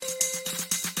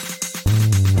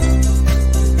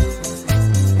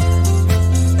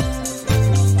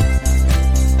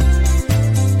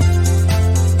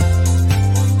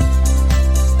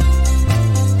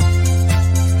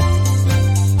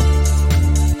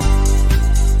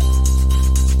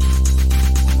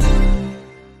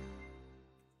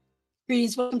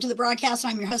Greetings. Welcome to the broadcast.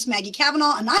 I'm your host, Maggie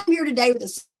Cavanaugh, and I'm here today with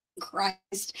a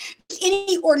Christ,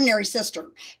 any ordinary sister.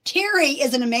 Terry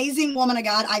is an amazing woman of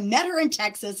God. I met her in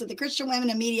Texas at the Christian Women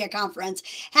in Media Conference,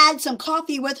 had some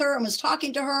coffee with her and was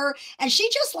talking to her. And she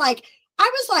just I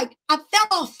felt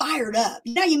all fired up.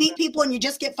 You know, you meet people and you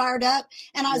just get fired up.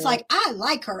 And I was like, I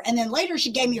like her. And then later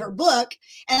she gave me her book.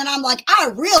 And I'm like,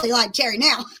 I really like Terry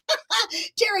now.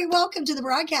 Terry, welcome to the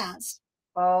broadcast.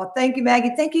 Oh, thank you,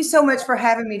 Maggie. Thank you so much for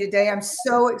having me today. I'm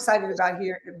so excited about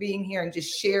being here and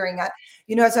just sharing.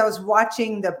 As I was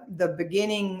watching the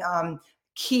beginning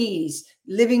keys,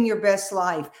 living your best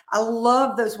life, I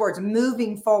love those words,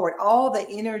 moving forward, all the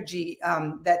energy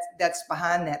that's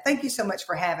behind that. Thank you so much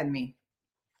for having me.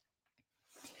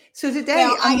 So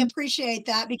today, I appreciate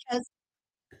that because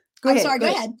go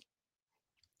ahead.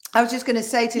 I was just going to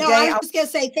say today. No, I was just going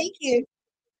to say thank you.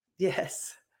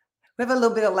 Yes. We have a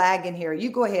little bit of lag in here. You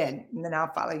go ahead, and then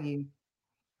I'll follow you.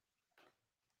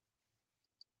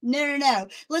 No.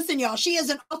 Listen, y'all, she is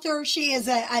an author. She is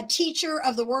a teacher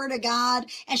of the Word of God,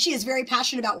 and she is very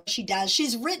passionate about what she does.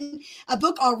 She's written a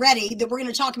book already that we're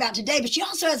going to talk about today, but she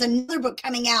also has another book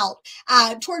coming out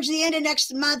towards the end of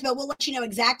next month, but we'll let you know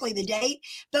exactly the date.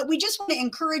 But we just want to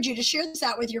encourage you to share this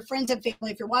out with your friends and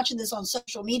family. If you're watching this on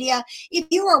social media, if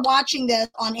you are watching this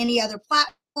on any other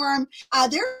platform,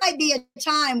 there might be a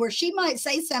time where she might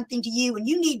say something to you and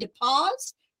you need to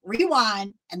pause,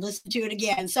 rewind, and listen to it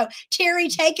again. So Terry,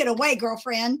 take it away,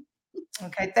 girlfriend.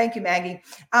 Okay. Thank you, Maggie.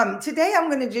 Today I'm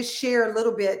going to just share a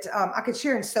little bit. I could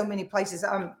share in so many places.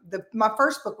 My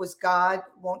first book was God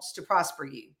Wants to Prosper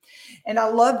You. And I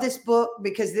love this book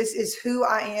because this is who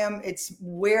I am. It's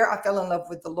where I fell in love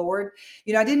with the Lord.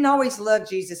 I didn't always love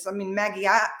Jesus. I mean, Maggie,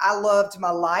 I loved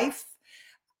my life.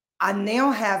 I now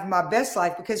have my best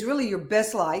life, because really your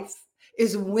best life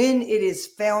is when it is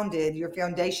founded, your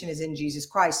foundation is in Jesus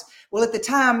Christ. Well, at the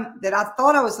time that I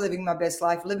thought I was living my best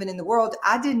life, living in the world,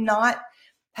 I did not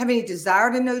have any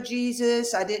desire to know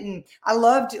Jesus. I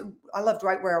loved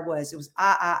right where I was. It was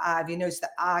I. If you notice, the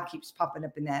I keeps popping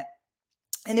up in that.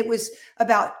 And it was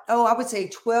about, I would say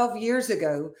 12 years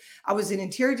ago. I was an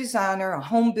interior designer, a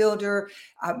home builder,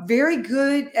 very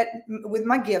good with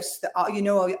my gifts.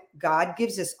 God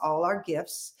gives us all our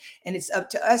gifts, and it's up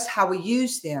to us how we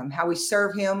use them, how we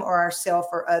serve him or ourselves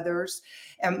or others.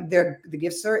 And the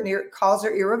gifts calls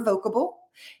are irrevocable.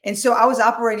 And so I was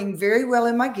operating very well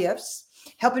in my gifts,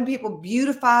 helping people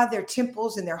beautify their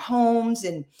temples and their homes,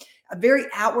 and very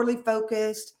outwardly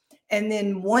focused. And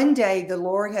then one day the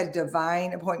Lord had a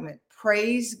divine appointment.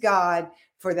 Praise God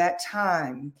for that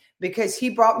time, because he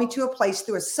brought me to a place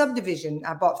through a subdivision.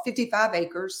 I bought 55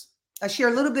 acres. I share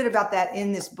a little bit about that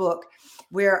in this book,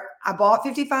 where I bought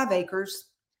 55 acres.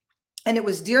 And it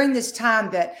was during this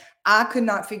time that I could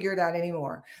not figure it out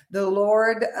anymore. The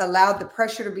Lord allowed the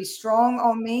pressure to be strong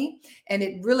on me, and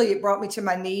it brought me to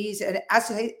my knees. And I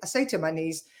say to my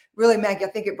knees, really, Maggie, I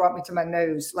think it brought me to my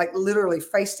nose, like literally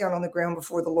face down on the ground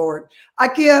before the Lord. I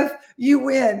give, you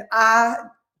win. I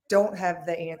don't have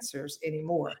the answers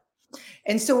anymore.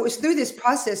 And so it was through this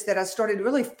process that I started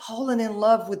really falling in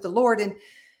love with the Lord. And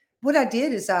what I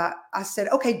did is I said,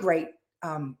 okay, great.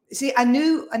 I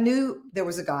knew there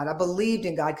was a God. I believed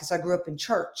in God because I grew up in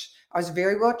church. I was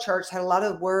very well churched, had a lot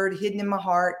of word hidden in my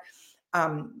heart.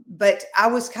 But I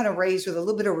was kind of raised with a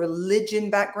little bit of religion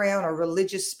background or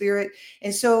religious spirit.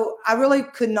 And so I really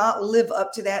could not live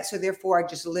up to that. So therefore I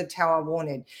just lived how I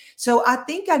wanted. So I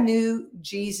think I knew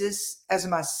Jesus as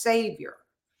my Savior,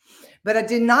 but I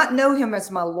did not know him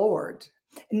as my Lord,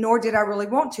 nor did I really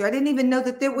want to. I didn't even know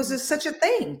that there was such a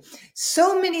thing.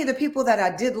 So many of the people that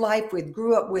I did life with,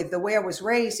 grew up with, the way I was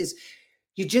raised is,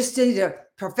 you just need to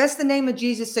profess the name of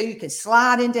Jesus so you can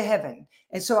slide into heaven.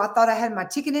 And so I thought I had my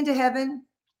ticket into heaven,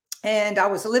 and I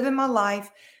was living my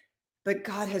life, but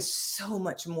God has so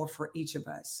much more for each of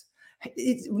us.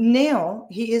 Now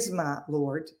he is my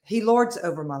Lord. He lords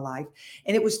over my life.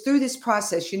 And it was through this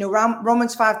process,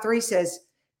 Romans 5:3 says,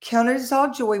 count it as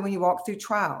all joy when you walk through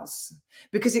trials,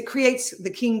 because it creates, the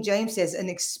King James says, an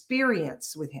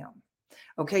experience with him.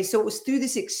 Okay. So it was through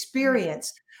this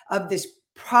experience of this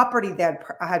property that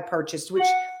I had purchased, which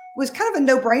was kind of a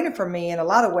no-brainer for me in a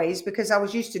lot of ways, because I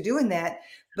was used to doing that.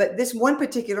 But this one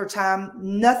particular time,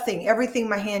 everything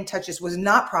my hand touches was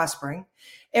not prospering.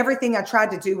 Everything I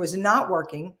tried to do was not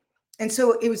working. And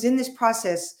so it was in this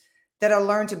process that I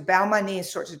learned to bow my knee and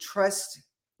start to trust,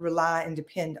 rely, and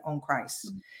depend on Christ.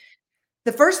 Mm-hmm.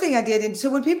 The first thing I did, and so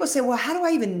when people say, well, how do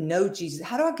I even know Jesus?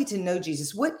 How do I get to know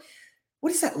Jesus? What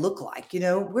does that look like?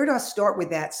 Where do I start with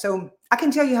that? So I can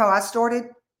tell you how I started.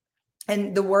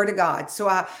 And the Word of God. So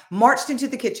I marched into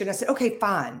the kitchen. I said, okay,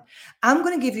 fine. I'm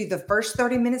going to give you the first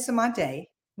 30 minutes of my day.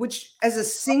 which as a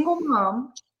single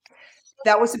mom,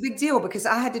 that was a big deal because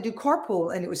I had to do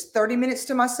carpool, and it was 30 minutes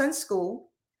to my son's school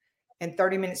and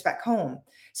 30 minutes back home.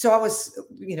 So I was,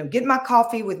 getting my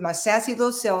coffee with my sassy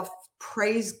little self.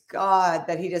 Praise God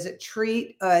that he doesn't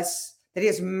treat us, that he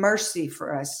has mercy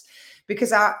for us.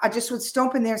 Because I just would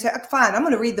stomp in there and say, fine, I'm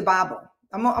going to read the Bible.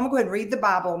 I'm going to go ahead and read the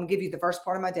Bible and give you the first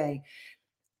part of my day.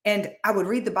 And I would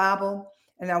read the Bible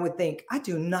and I would think, I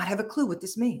do not have a clue what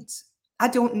this means. I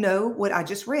don't know what I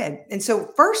just read. And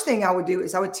so first thing I would do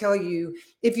is I would tell you,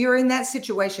 if you're in that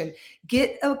situation,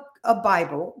 get a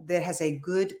Bible that has a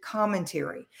good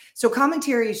commentary. So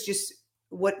commentary is just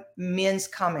what men's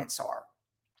comments are.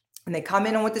 And they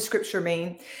comment on what the scripture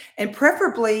mean. And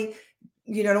preferably,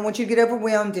 I don't want you to get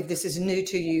overwhelmed if this is new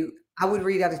to you. I would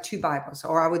read out of 2 Bibles,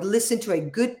 or I would listen to a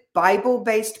good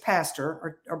Bible-based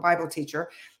pastor or Bible teacher,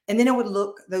 and then I would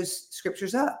look those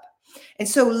scriptures up. And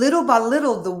so little by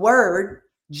little, the word,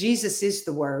 Jesus is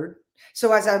the word.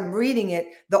 So as I'm reading it,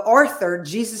 the author,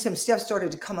 Jesus himself,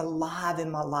 started to come alive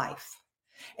in my life.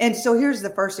 And so here's the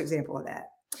first example of that.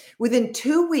 Within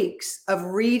 2 weeks of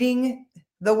reading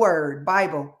the word,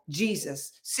 Bible,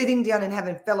 Jesus, sitting down and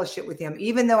having fellowship with him,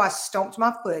 even though I stomped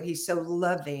my foot, he's so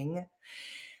loving,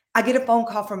 I get a phone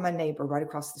call from my neighbor right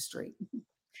across the street.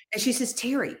 And she says,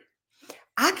 Terry,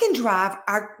 I can drive.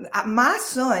 My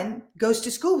son goes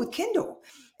to school with Kendall.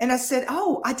 And I said,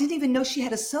 oh, I didn't even know she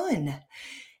had a son.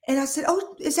 And I said,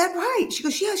 oh, is that right? She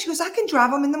goes, yeah. She goes, I can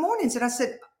drive him in the mornings. And I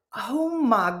said, oh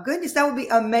my goodness, that would be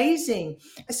amazing.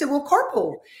 I said, well,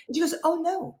 carpool. And she goes, oh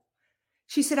no.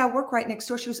 She said, I work right next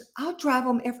door. She goes, I'll drive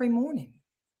him every morning.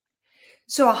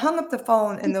 So I hung up the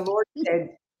phone and the Lord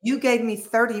said, you gave me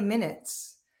 30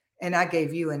 minutes and I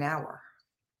gave you an hour.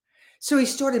 So he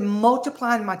started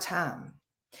multiplying my time.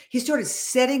 He started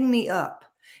setting me up.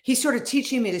 He started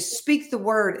teaching me to speak the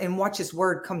word and watch his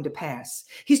word come to pass.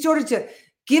 He started to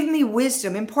give me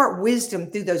wisdom, impart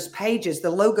wisdom through those pages, the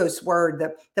Logos word.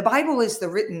 The Bible is the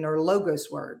written or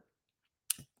Logos word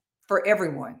for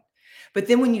everyone. But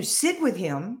then when you sit with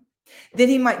him, then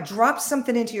he might drop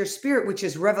something into your spirit, which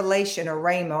is revelation or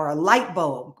rhema, or a light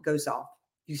bulb goes off.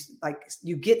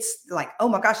 You get like, oh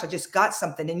my gosh, I just got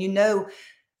something. And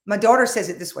my daughter says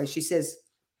it this way. She says,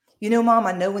 Mom,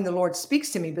 I know when the Lord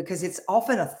speaks to me because it's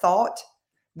often a thought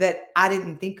that I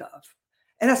didn't think of.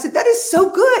 And I said, that is so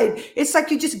good. It's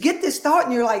like you just get this thought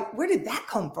and you're like, where did that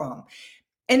come from?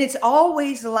 And it's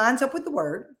always lines up with the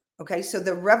word. Okay. So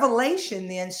the revelation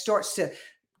then starts to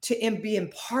be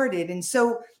imparted. And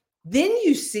so then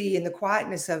you see in the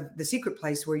quietness of the secret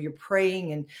place where you're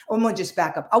praying, and I'm going to just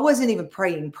back up. I wasn't even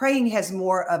praying. Praying has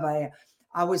more of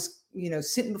I was,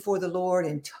 sitting before the Lord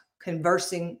and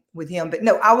conversing with him. But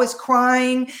no, I was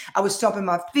crying. I was stomping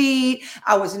my feet.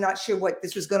 I was not sure what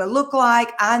this was going to look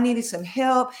like. I needed some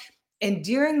help. And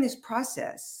during this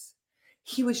process,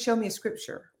 he would show me a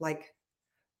scripture, like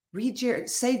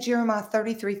say Jeremiah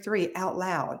 33:3 out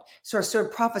loud. So I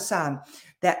started prophesying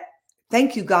that,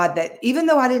 thank you, God, that even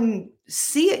though I didn't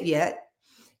see it yet,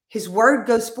 his word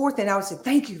goes forth. And I would say,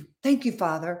 thank you,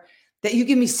 Father, that you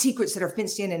give me secrets that are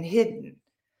fenced in and hidden.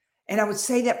 And I would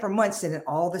say that for months. And then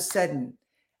all of a sudden,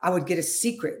 I would get a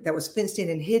secret that was fenced in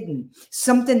and hidden,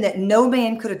 something that no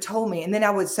man could have told me. And then I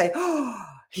would say, oh,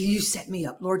 you set me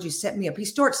up. Lord, you set me up. He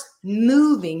starts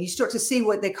moving. You start to see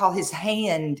what they call his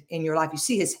hand in your life. You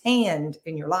see his hand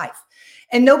in your life.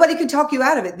 And nobody can talk you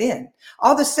out of it then.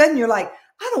 All of a sudden, you're like,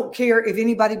 I don't care if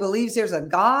anybody believes there's a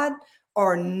God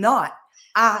or not.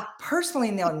 I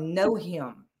personally now know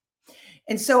him.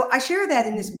 And so I share that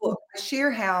in this book. I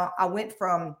share how I went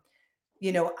from,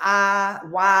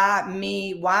 why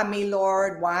me,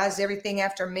 Lord? Why is everything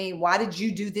after me? Why did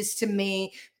you do this to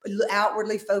me?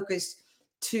 Outwardly focused,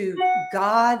 to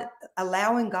God,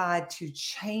 allowing God to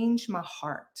change my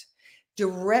heart,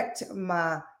 direct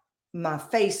my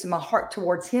face, my heart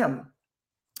towards him,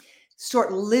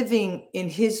 start living in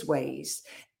his ways.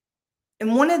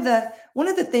 And one of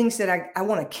the things that I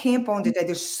want to camp on today,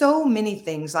 there's so many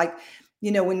things, like,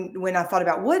 when I thought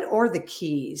about what are the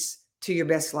keys to your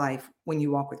best life when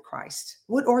you walk with Christ,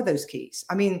 what are those keys?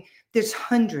 I mean, there's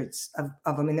hundreds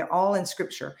of them and they're all in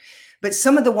scripture, but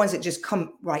some of the ones that just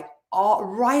come right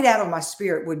out of my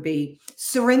spirit would be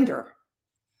surrender.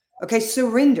 Okay.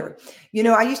 Surrender.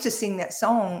 I used to sing that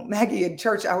song, Maggie, in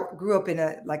church. I grew up in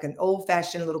an old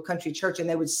fashioned little country church, and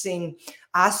they would sing,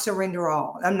 I surrender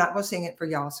all. I'm not going to sing it for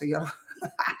y'all. So y'all,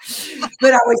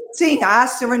 but I would sing, I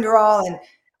surrender all. And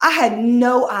I had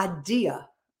no idea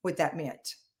what that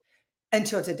meant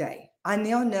until today. I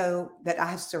now know that I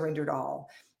have surrendered all.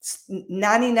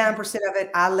 99% of it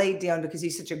I laid down because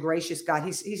he's such a gracious God.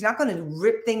 He's not going to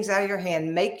rip things out of your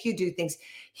hand, make you do things.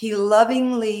 He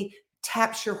lovingly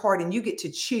taps your heart and you get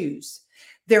to choose.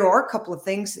 There are a couple of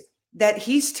things that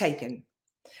he's taken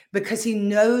because he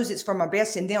knows it's for my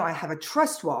best. And now I have a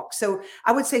trust walk. So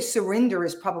I would say surrender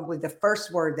is probably the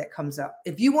first word that comes up.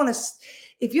 If you're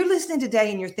listening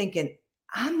today and you're thinking,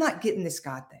 I'm not getting this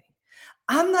God thing.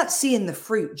 I'm not seeing the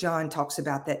fruit. John talks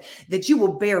about that you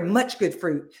will bear much good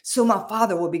fruit, so my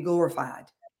Father will be glorified.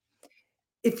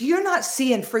 If you're not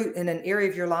seeing fruit in an area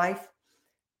of your life,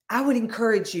 I would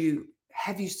encourage you,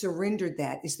 have you surrendered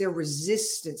that? Is there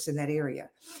resistance in that area?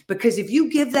 Because if you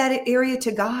give that area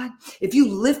to God, if you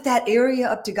lift that area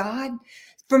up to God,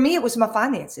 for me, it was my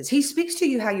finances. He speaks to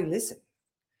you how you listen.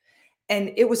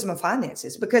 And it was my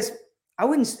finances because I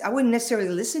wouldn't necessarily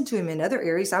listen to him in other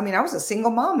areas. I mean, I was a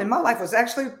single mom and my life was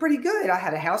actually pretty good. I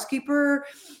had a housekeeper.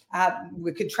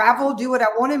 We could travel, do what I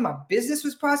wanted. My business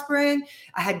was prospering.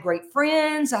 I had great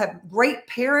friends. I had great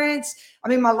parents. I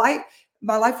mean, my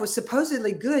life was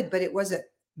supposedly good, but it wasn't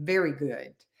very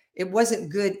good. It wasn't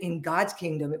good in God's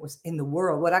kingdom. It was in the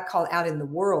world, what I call out in the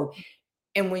world.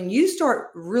 And when you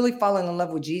start really falling in love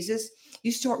with Jesus,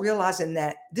 you start realizing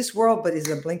that this world but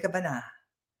is a blink of an eye.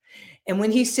 And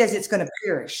when he says it's going to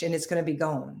perish and it's going to be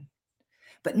gone,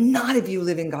 but not if you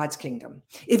live in God's kingdom.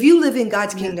 If you live in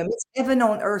God's kingdom, it's heaven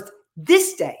on earth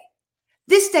this day,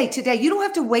 today. You don't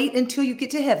have to wait until you get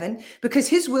to heaven because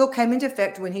his will came into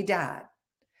effect when he died.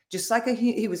 Just like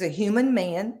he was a human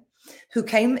man who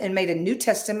came and made a New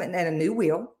Testament and a new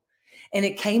will. And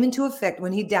it came into effect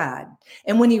when he died.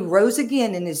 And when he rose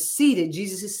again and is seated,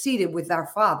 Jesus is seated with our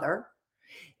Father.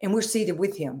 And we're seated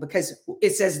with him because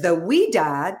it says, though we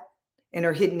died and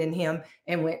are hidden in him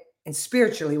and and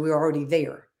spiritually, we're already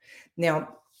there.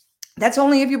 Now, that's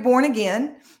only if you're born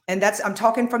again. And I'm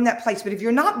talking from that place. But if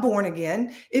you're not born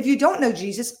again, if you don't know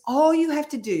Jesus, all you have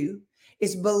to do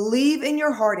is believe in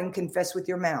your heart and confess with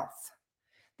your mouth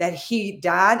that he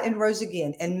died and rose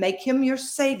again and make him your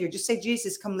savior. Just say,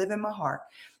 Jesus, come live in my heart.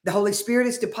 The Holy Spirit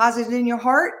is deposited in your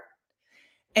heart.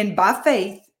 And by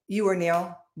faith, you are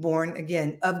now born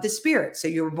again of the Spirit. So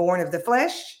you were born of the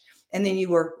flesh and then you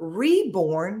were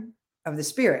reborn of the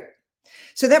Spirit.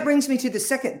 So that brings me to the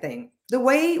second thing. The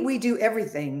way we do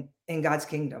everything in God's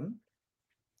kingdom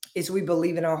is we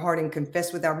believe in our heart and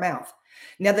confess with our mouth.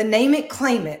 Now, the name it,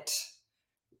 claim it,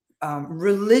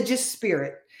 religious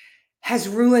spirit has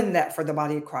ruined that for the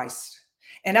body of Christ.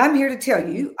 And I'm here to tell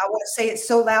you, I want to say it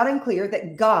so loud and clear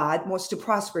that God wants to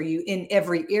prosper you in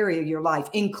every area of your life,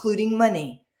 including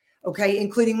money. Okay,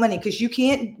 including money, because you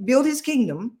can't build his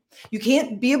kingdom. You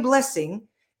can't be a blessing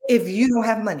if you don't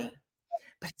have money.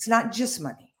 But it's not just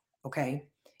money. Okay,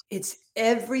 it's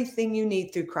everything you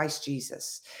need through Christ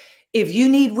Jesus. If you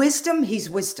need wisdom, he's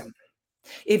wisdom.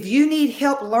 If you need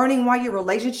help learning why your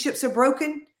relationships are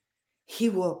broken, he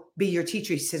will be your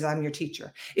teacher. He says, I'm your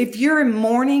teacher. If you're in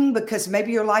mourning because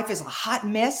maybe your life is a hot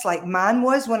mess like mine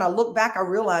was, when I look back, I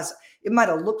realized it might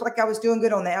have looked like I was doing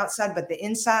good on the outside, but the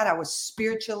inside, I was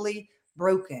spiritually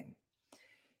broken.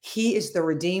 He is the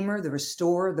redeemer, the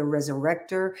restorer, the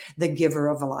resurrector, the giver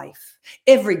of life.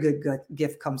 Every good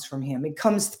gift comes from him. It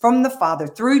comes from the Father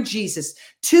through Jesus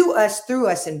to us, through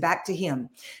us, and back to him.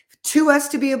 To us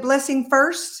to be a blessing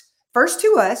first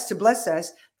to us to bless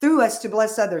us, through us to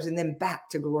bless others, and then back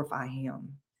to glorify him.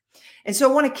 And so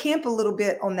I want to camp a little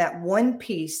bit on that one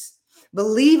piece.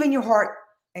 Believe in your heart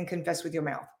and confess with your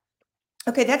mouth.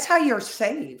 Okay, that's how you're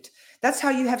saved. That's how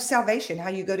you have salvation, how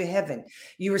you go to heaven.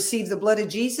 You receive the blood of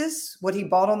Jesus, what he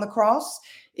bought on the cross.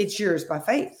 It's yours by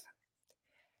faith.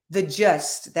 The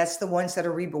just, that's the ones that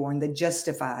are reborn, the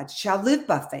justified, shall live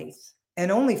by faith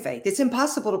and only faith. It's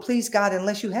impossible to please God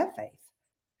unless you have faith.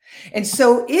 And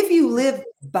so if you live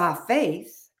by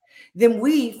faith, then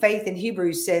faith in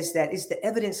Hebrews says that is the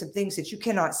evidence of things that you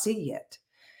cannot see yet.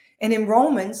 And in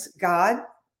Romans, God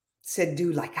said,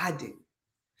 do like I do.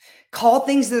 Call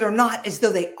things that are not as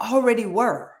though they already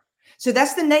were. So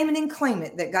that's the name it and claim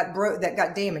it that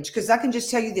got damaged. Because I can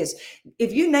just tell you this.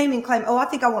 If you name and claim, oh, I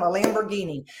think I want a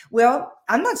Lamborghini. Well,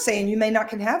 I'm not saying you may not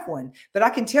can have one, but I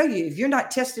can tell you, if you're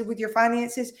not tested with your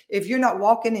finances, if you're not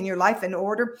walking in your life in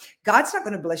order, God's not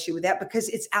going to bless you with that because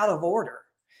it's out of order.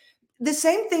 The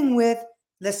same thing with,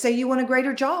 let's say you want a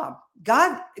greater job.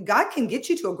 God can get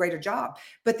you to a greater job,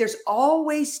 but there's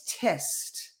always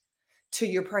test to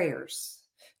your prayers,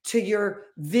 to your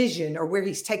vision or where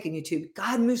he's taking you to.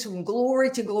 God moves from glory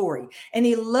to glory, and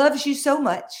he loves you so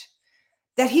much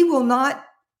that he will not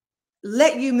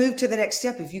let you move to the next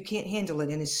step if you can't handle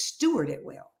it and steward it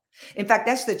well. In fact,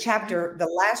 that's the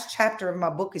last chapter of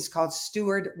my book is called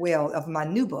Steward Well, of my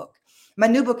new book. My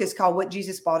new book is called What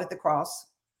Jesus Bought at the Cross.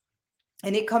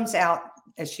 And it comes out,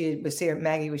 as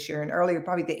Maggie was sharing earlier,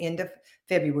 probably by the end of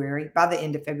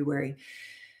February.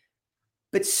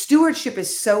 But stewardship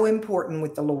is so important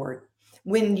with the Lord.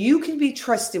 When you can be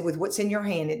trusted with what's in your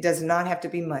hand, it does not have to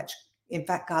be much. In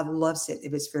fact, God loves it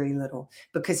if it's very little,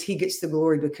 because he gets the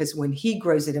glory, because when he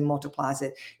grows it and multiplies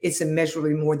it, it's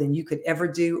immeasurably more than you could ever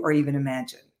do or even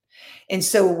imagine. And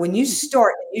so when you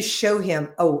start, you show him,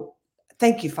 oh,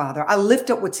 thank you, Father. I lift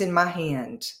up what's in my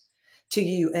hand to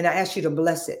you, and I ask you to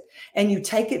bless it. And you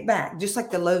take it back, just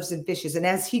like the loaves and fishes. And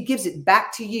as he gives it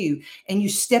back to you, and you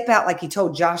step out like he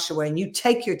told Joshua, and you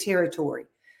take your territory.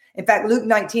 In fact, Luke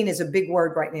 19 is a big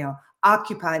word right now.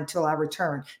 Occupy until I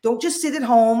return. Don't just sit at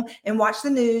home and watch the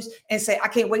news and say, I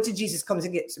can't wait till Jesus comes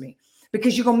and gets me,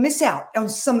 because you're going to miss out on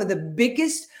some of the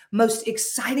biggest, most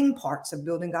exciting parts of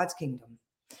building God's kingdom,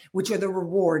 which are the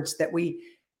rewards that we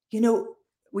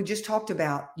just talked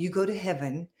about. You go to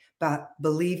heaven by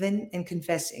believing and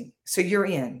confessing. So you're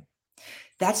in.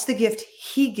 That's the gift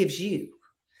he gives you.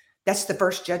 That's the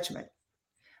first judgment.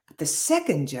 But the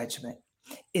second judgment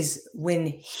is when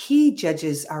he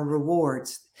judges our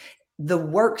rewards, the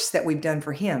works that we've done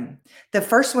for him. The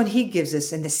first one he gives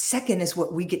us, and the second is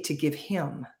what we get to give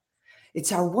him.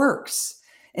 It's our works.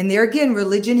 And there again,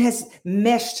 religion has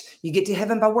meshed. You get to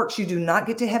heaven by works. You do not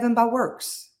get to heaven by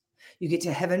works. You get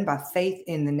to heaven by faith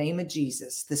in the name of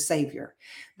Jesus, the Savior.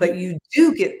 But you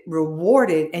do get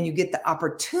rewarded, and you get the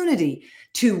opportunity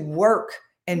to work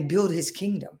and build his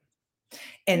kingdom.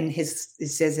 And it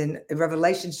says in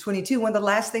Revelation 22, one of the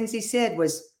last things he said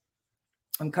was,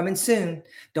 I'm coming soon.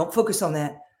 Don't focus on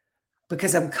that,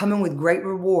 because I'm coming with great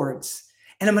rewards,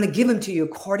 and I'm going to give them to you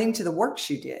according to the works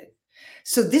you did.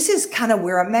 So this is kind of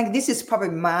where this is probably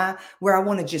where I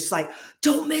want to just like,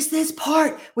 don't miss this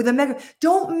part with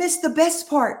don't miss the best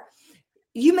part.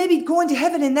 You may be going to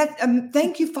heaven, and that,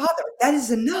 thank you, Father. That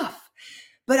is enough.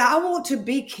 But I want to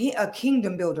be a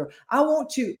kingdom builder. I want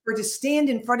to stand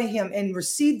in front of him and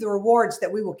receive the rewards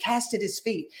that we will cast at his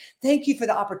feet. Thank you for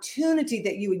the opportunity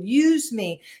that you would use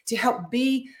me to help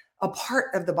be a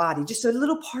part of the body, just a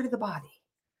little part of the body,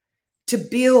 to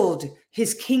build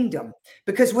his kingdom.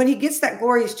 Because when he gets that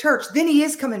glorious church, then he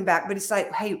is coming back. But it's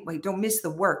like, hey, wait, don't miss the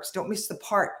works. Don't miss the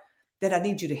part that I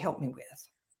need you to help me with.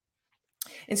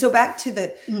 And so back to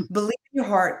the believe in your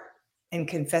heart and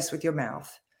confess with your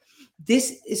mouth.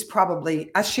 This is probably,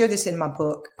 I share this in my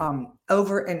book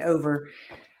over and over.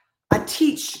 I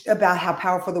teach about how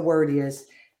powerful the word is.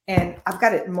 And I've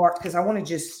got it marked because I want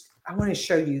to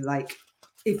show you, like,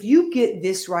 if you get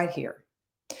this right here,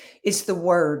 it's the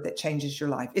word that changes your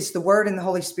life. It's the word and the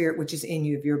Holy Spirit, which is in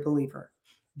you if you're a believer.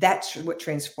 That's what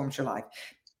transforms your life.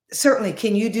 Certainly,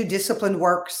 can you do disciplined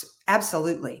works?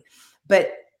 Absolutely.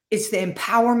 But it's the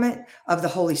empowerment of the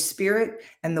Holy Spirit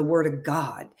and the word of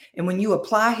God. And when you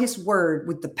apply his word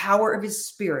with the power of his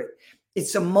spirit,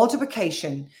 it's a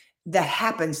multiplication that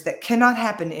happens that cannot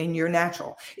happen in your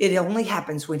natural. It only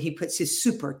happens when he puts his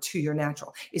super to your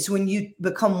natural. It's when you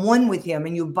become one with him,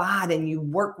 and you abide and you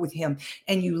work with him,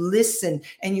 and you listen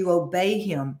and you obey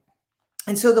him.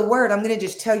 And so the word, I'm going to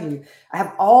just tell you, I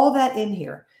have all that in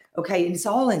here. Okay. And it's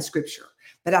all in scripture,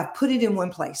 but I've put it in one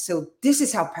place. So this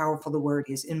is how powerful the word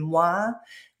is, and why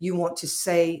you want to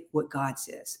say what God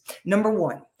says. Number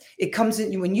one, it comes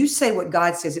in when you say what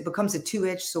God says, it becomes a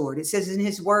two-edged sword. It says in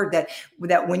his word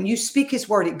that when you speak his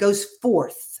word, it goes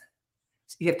forth.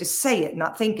 You have to say it,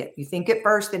 not think it. You think it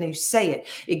first, and then you say it.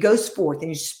 It goes forth, and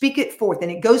you speak it forth,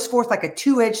 and it goes forth like a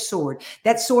two-edged sword.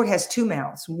 That sword has two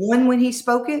mouths. One when he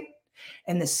spoke it,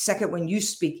 and the second when you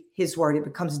speak his word. It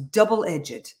becomes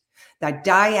double-edged. That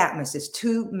diatmos is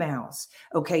two mouths.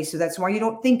 Okay, so that's why you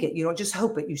don't think it. You don't just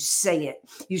hope it. You say it.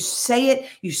 You say it.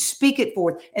 You speak it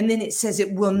forth. And then it says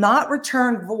it will not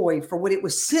return void for what it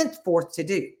was sent forth to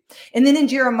do. And then in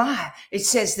Jeremiah, it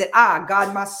says that I,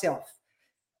 God myself,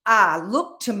 I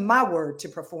look to my word to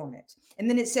perform it. And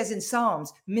then it says in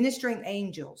Psalms, ministering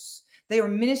angels. They are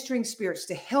ministering spirits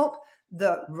to help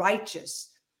the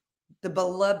righteous, the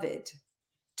beloved,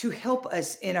 to help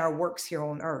us in our works here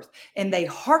on earth. And they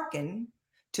hearken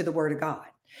to the word of God.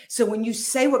 So when you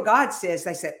say what God says,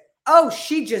 they say, oh,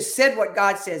 she just said what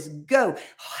God says. Go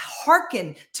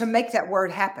hearken to make that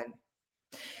word happen.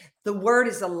 The word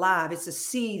is alive. It's a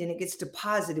seed, and it gets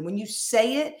deposited. When you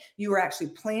say it, you are actually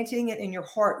planting it in your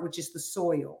heart, which is the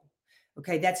soil.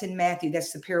 Okay, that's in Matthew.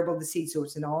 That's the parable of the seed. So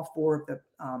it's in all four of the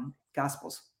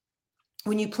Gospels.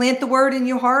 When you plant the word in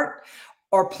your heart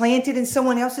or plant it in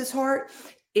someone else's heart,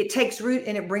 it takes root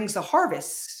and it brings a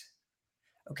harvest.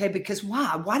 Okay, because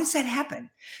why? Why does that happen?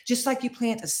 Just like you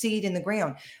plant a seed in the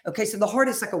ground. Okay, so the heart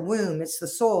is like a womb. It's the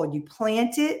soil. You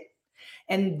plant it,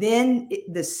 and then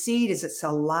the seed it's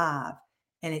alive,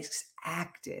 and it's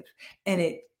active, and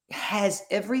it has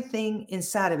everything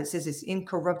inside of it. It says it's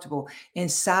incorruptible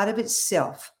inside of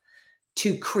itself.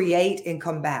 to create and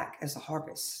come back as a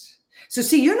harvest. So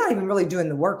see, you're not even really doing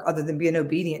the work other than being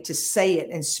obedient to say it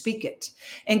and speak it.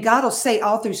 And God will say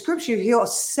all through scripture, he'll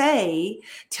say,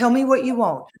 tell me what you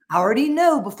want. I already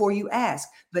know before you ask,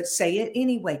 but say it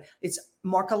anyway. It's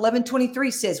Mark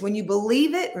 11:23 says, when you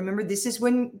believe it, remember, this is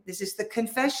the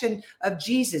confession of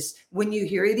Jesus. When you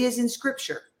hear it is in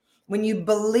scripture, when you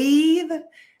believe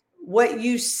what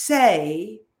you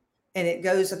say, and it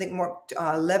goes, I think Mark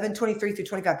 11:23 through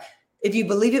 25. If you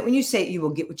believe it when you say it, you will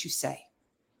get what you say.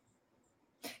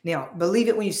 Now, believe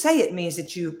it when you say it means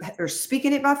that you are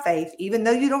speaking it by faith, even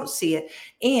though you don't see it,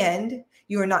 and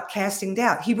you are not casting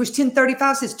doubt. Hebrews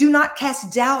 10:35 says, do not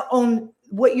cast doubt on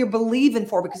what you're believing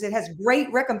for, because it has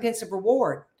great recompense of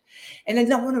reward. And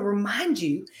then I want to remind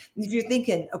you, if you're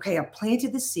thinking, okay, I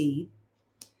planted the seed,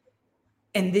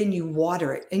 and then you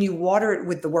water it, and you water it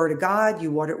with the word of God.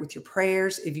 You water it with your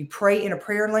prayers. If you pray in a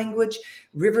prayer language,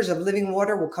 rivers of living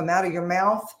water will come out of your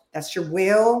mouth. That's your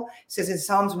will. It says in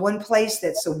Psalms, one place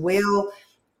that's a will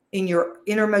in your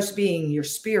innermost being, your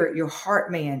spirit, your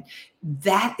heart, man.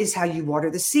 That is how you water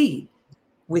the seed,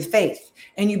 with faith.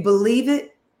 And you believe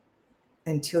it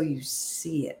until you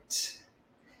see it.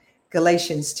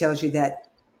 Galatians tells you that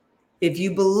if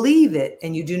you believe it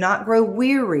and you do not grow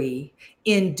weary,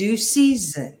 in due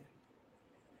season,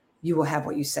 you will have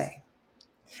what you say.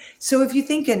 So if you're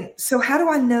thinking, so how do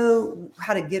I know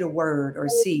how to get a word or a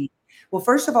seed? Well,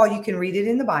 first of all, you can read it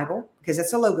in the Bible, because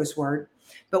that's a logos word.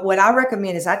 But what I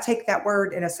recommend is I take that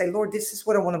word and I say, Lord, this is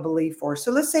what I want to believe for.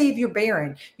 So let's say if you're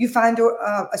barren, you find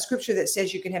a scripture that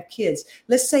says you can have kids.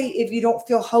 Let's say if you don't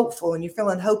feel hopeful and you're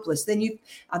feeling hopeless, then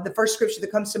the first scripture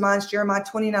that comes to mind is Jeremiah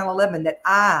 29:11, that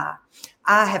I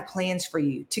have plans for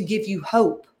you to give you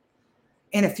hope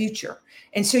in a future.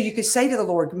 And so you could say to the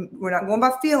Lord, we're not going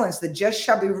by feelings. The just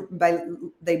shall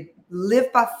they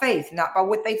live by faith, not by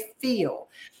what they feel.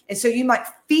 And so you might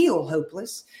feel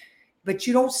hopeless, but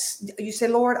you say,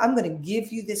 Lord, I'm going to give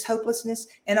you this hopelessness,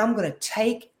 and I'm going to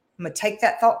take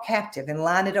that thought captive and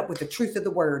line it up with the truth of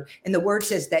the word. And the word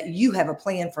says that you have a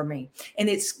plan for me, and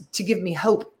it's to give me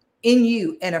hope in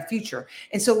you and a future.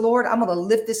 And so, Lord, I'm going to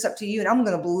lift this up to you, and I'm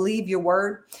going to believe your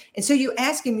word. And so you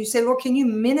ask him, you say, Lord, can you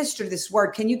minister this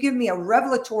word? Can you give me a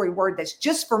revelatory word that's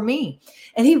just for me?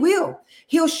 And he will.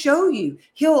 He'll show you.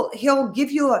 He'll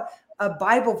give you a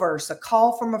Bible verse, a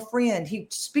call from a friend. He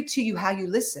speak to you how you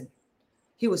listen.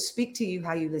 He will speak to you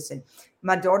how you listen.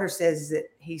 My daughter says that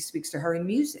he speaks to her in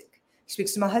music. He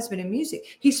speaks to my husband in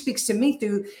music. He speaks to me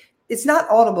through, it's not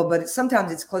audible, but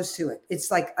sometimes it's close to it.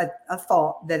 It's like a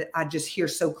thought that I just hear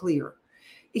so clear.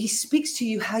 He speaks to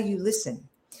you how you listen.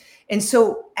 And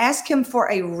so ask him for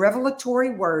a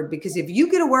revelatory word, because if you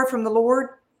get a word from the Lord,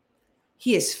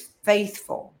 he is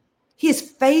faithful. He is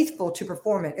faithful to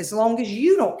perform it, as long as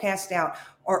you don't cast out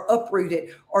or uproot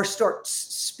it or start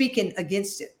speaking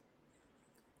against it.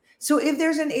 So if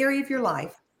there's an area of your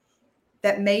life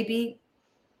that maybe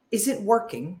isn't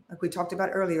working, like we talked about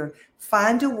earlier,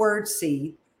 find a word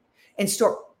seed and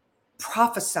start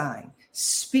prophesying,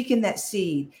 speaking that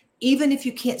seed, even if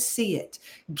you can't see it.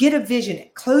 Get a vision,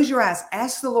 close your eyes,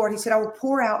 ask the Lord. He said, I will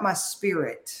pour out my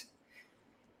spirit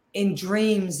in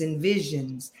dreams and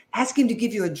visions. Ask him to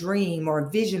give you a dream or a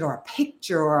vision or a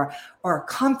picture or a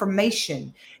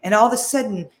confirmation. And all of a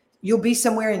sudden, you'll be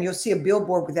somewhere and you'll see a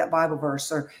billboard with that Bible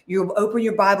verse, or you'll open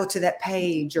your Bible to that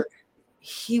page, or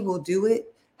he will do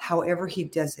it however he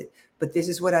does it. But this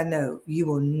is what I know. You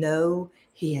will know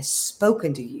he has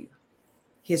spoken to you.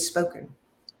 He has spoken.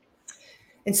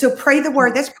 And so pray the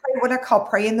word. That's what I call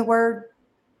praying the word.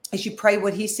 As you pray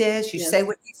what he says, you say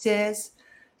what he says.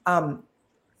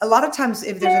 A lot of times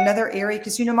if there's another area,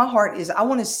 because my heart is, I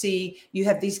want to see you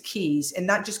have these keys and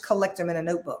not just collect them in a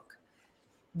notebook.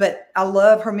 But I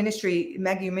love her ministry,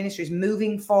 Maggie Ministries,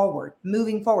 moving forward.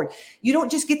 You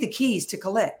don't just get the keys to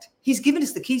collect. He's given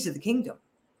us the keys of the kingdom.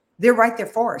 They're right there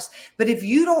for us. But if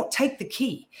you don't take the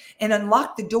key and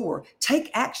unlock the door, take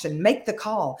action, make the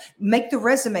call, make the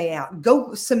resume out,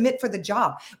 go submit for the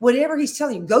job, whatever he's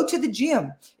telling you, go to the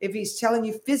gym. If he's telling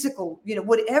you physical,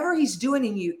 whatever he's doing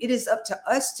in you, it is up to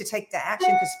us to take the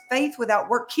action, because faith without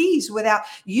work, keys without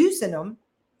using them,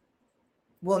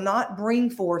 will not bring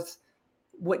forth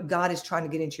what God is trying to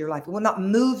get into your life. It will not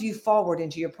move you forward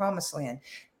into your promised land.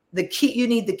 The key, you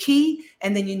need the key,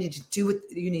 and then you need to do it.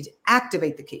 You need to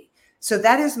activate the key. So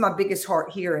that is my biggest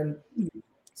heart here. And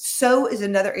sow is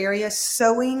another area.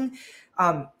 Sowing,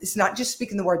 it's not just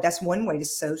speaking the word. That's one way to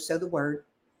sow the word.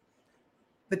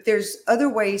 But there's other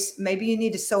ways. Maybe you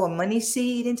need to sow a money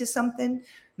seed into something.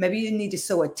 Maybe you need to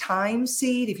sow a time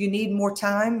seed. If you need more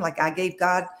time, like I gave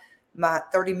God my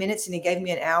 30 minutes and he gave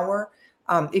me an hour.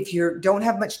 If you don't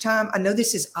have much time, I know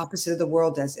this is opposite of the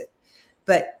world does it,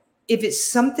 but if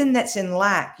it's something that's in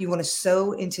lack, you want to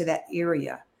sow into that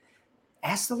area,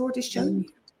 ask the Lord to show you.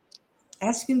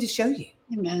 Ask him to show you.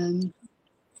 Amen.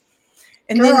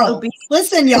 And Girl, then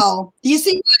listen, y'all. Do you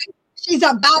see? She's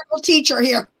a Bible teacher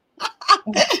here.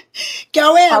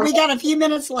 Go in. We got a few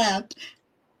minutes left.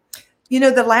 You know,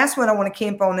 the last one I want to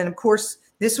camp on, and of course,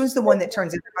 this one's the one that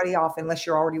turns everybody off unless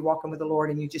you're already walking with the Lord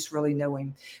and you just really know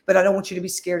him. But I don't want you to be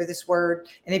scared of this word.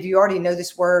 And if you already know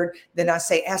this word, then I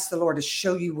say, ask the Lord to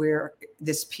show you where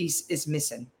this piece is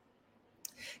missing.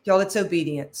 Y'all, it's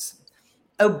obedience.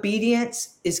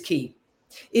 Obedience is key.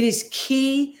 It is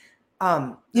key.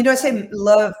 You know, I say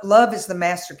love is the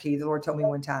master key. The Lord told me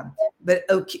one time, but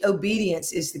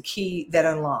obedience is the key that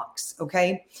unlocks.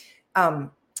 Okay.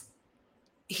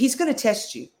 He's going to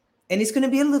test you, and it's going to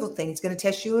be a little thing. He's going to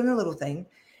test you in a little thing.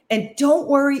 And don't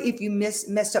worry if you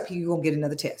messed up, you won't get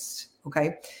another test.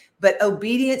 Okay. But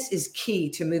obedience is key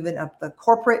to moving up the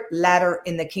corporate ladder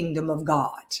in the kingdom of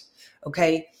God.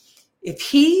 Okay. If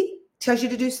he tells you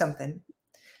to do something,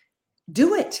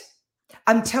 do it.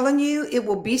 I'm telling you, it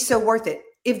will be so worth it.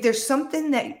 If there's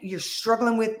something that you're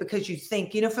struggling with because you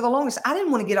think, you know, for the longest, I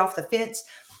didn't want to get off the fence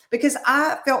because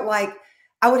I felt like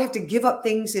I would have to give up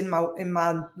things in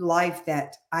my life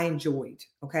that I enjoyed.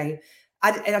 Okay.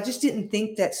 And I just didn't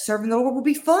think that serving the Lord would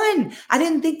be fun. I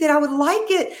didn't think that I would like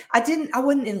it. I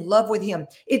wasn't in love with him.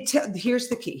 Here's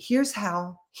the key. Here is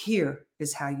how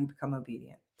you become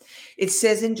obedient. It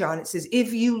says in John, it says,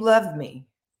 if you love me,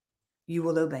 you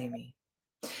will obey me.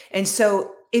 And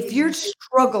so if you're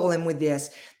struggling with this,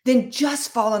 then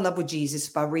just fall in love with Jesus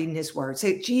by reading his word.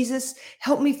 Say, Jesus,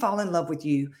 help me fall in love with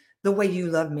you the way you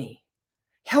love me.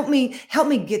 Help me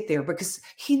get there, because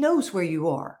he knows where you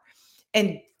are.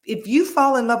 And if you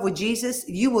fall in love with Jesus,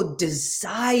 you will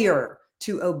desire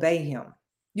to obey him.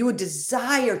 You will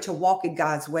desire to walk in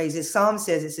God's ways. As Psalm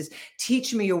says, it says,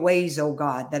 teach me your ways, O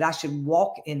God, that I should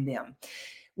walk in them.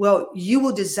 Well, you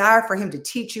will desire for him to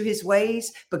teach you his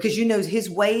ways, because you know his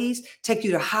ways take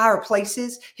you to higher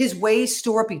places. His ways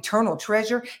store up eternal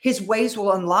treasure. His ways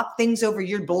will unlock things over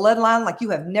your bloodline like you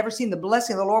have never seen. The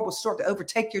blessing of the Lord will start to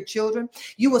overtake your children.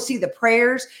 You will see the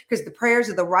prayers, because the prayers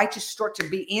of the righteous start to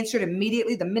be answered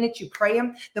immediately the minute you pray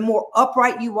them. The more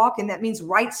upright you walk, and that means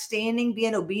right standing,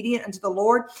 being obedient unto the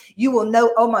Lord, you will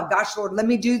know, oh my gosh, Lord, let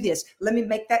me do this. Let me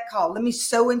make that call. Let me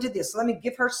sow into this. Let me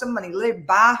give her some money. Let me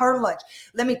buy her lunch.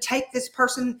 Let me take this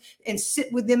person and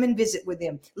sit with them and visit with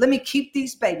them. Let me keep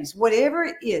these babies. Whatever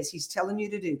it is he's telling you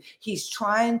to do, he's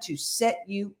trying to set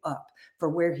you up for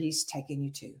where he's taking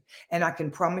you to. And I can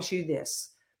promise you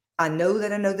this. I know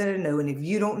that I know that I know. And if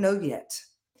you don't know yet,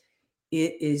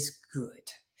 it is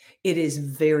good. It is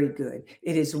very good.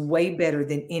 It is way better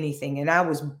than anything. And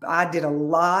I did a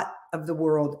lot of the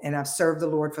world, and I've served the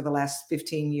Lord for the last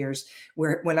 15 years,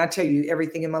 where when I tell you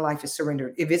everything in my life is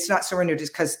surrendered, if it's not surrendered, it's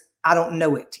because I don't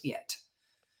know it yet.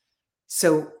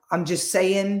 So I'm just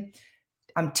saying,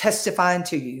 I'm testifying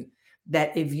to you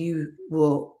that if you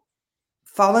will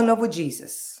fall in love with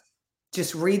Jesus,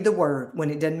 just read the word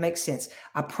when it doesn't make sense.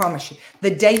 I promise you,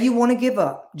 the day you want to give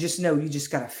up, just know you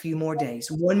just got a few more days,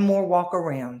 one more walk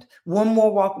around, one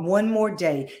more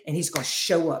day, and he's going to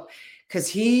show up, because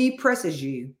he presses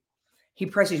you. He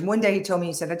presses. One day he told me,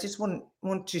 he said, I just want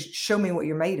to show me what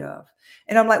you're made of.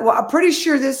 And I'm like, well, I'm pretty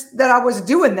sure that I was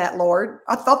doing that, Lord.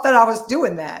 I thought that I was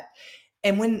doing that.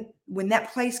 And when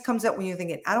that place comes up, when you're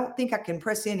thinking, I don't think I can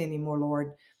press in anymore,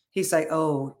 Lord, he's like,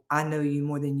 oh, I know you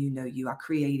more than you know you. I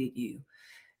created you.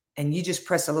 And you just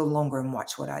press a little longer and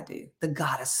watch what I do. The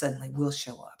God of suddenly will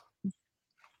show up.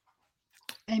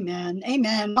 Amen.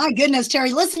 Amen. My goodness,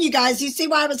 Terry. Listen, you guys, you see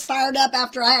why I was fired up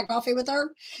after I had coffee with her?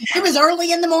 It was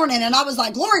early in the morning, and I was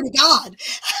like, glory to God.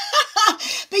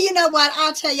 But you know what?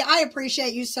 I'll tell you, I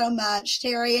appreciate you so much,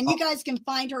 Terry. And you guys can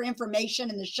find her information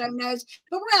in the show notes.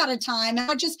 But we're out of time.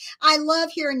 And I love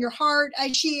hearing your heart.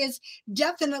 She is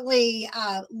definitely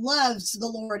loves the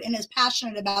Lord and is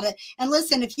passionate about it. And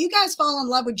listen, if you guys fall in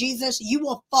love with Jesus, you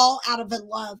will fall out of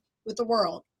love with the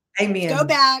world. Amen. Go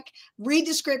back, read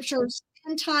the scriptures,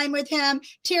 spend time with him.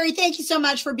 Terry, thank you so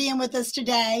much for being with us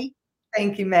today.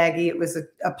 Thank you, Maggie. It was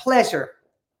a pleasure.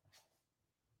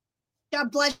 God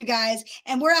bless you guys.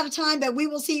 And we're out of time, but we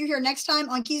will see you here next time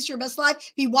on Keys to Your Best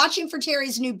Life. Be watching for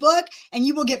Terry's new book, and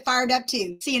you will get fired up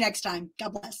too. See you next time.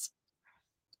 God bless.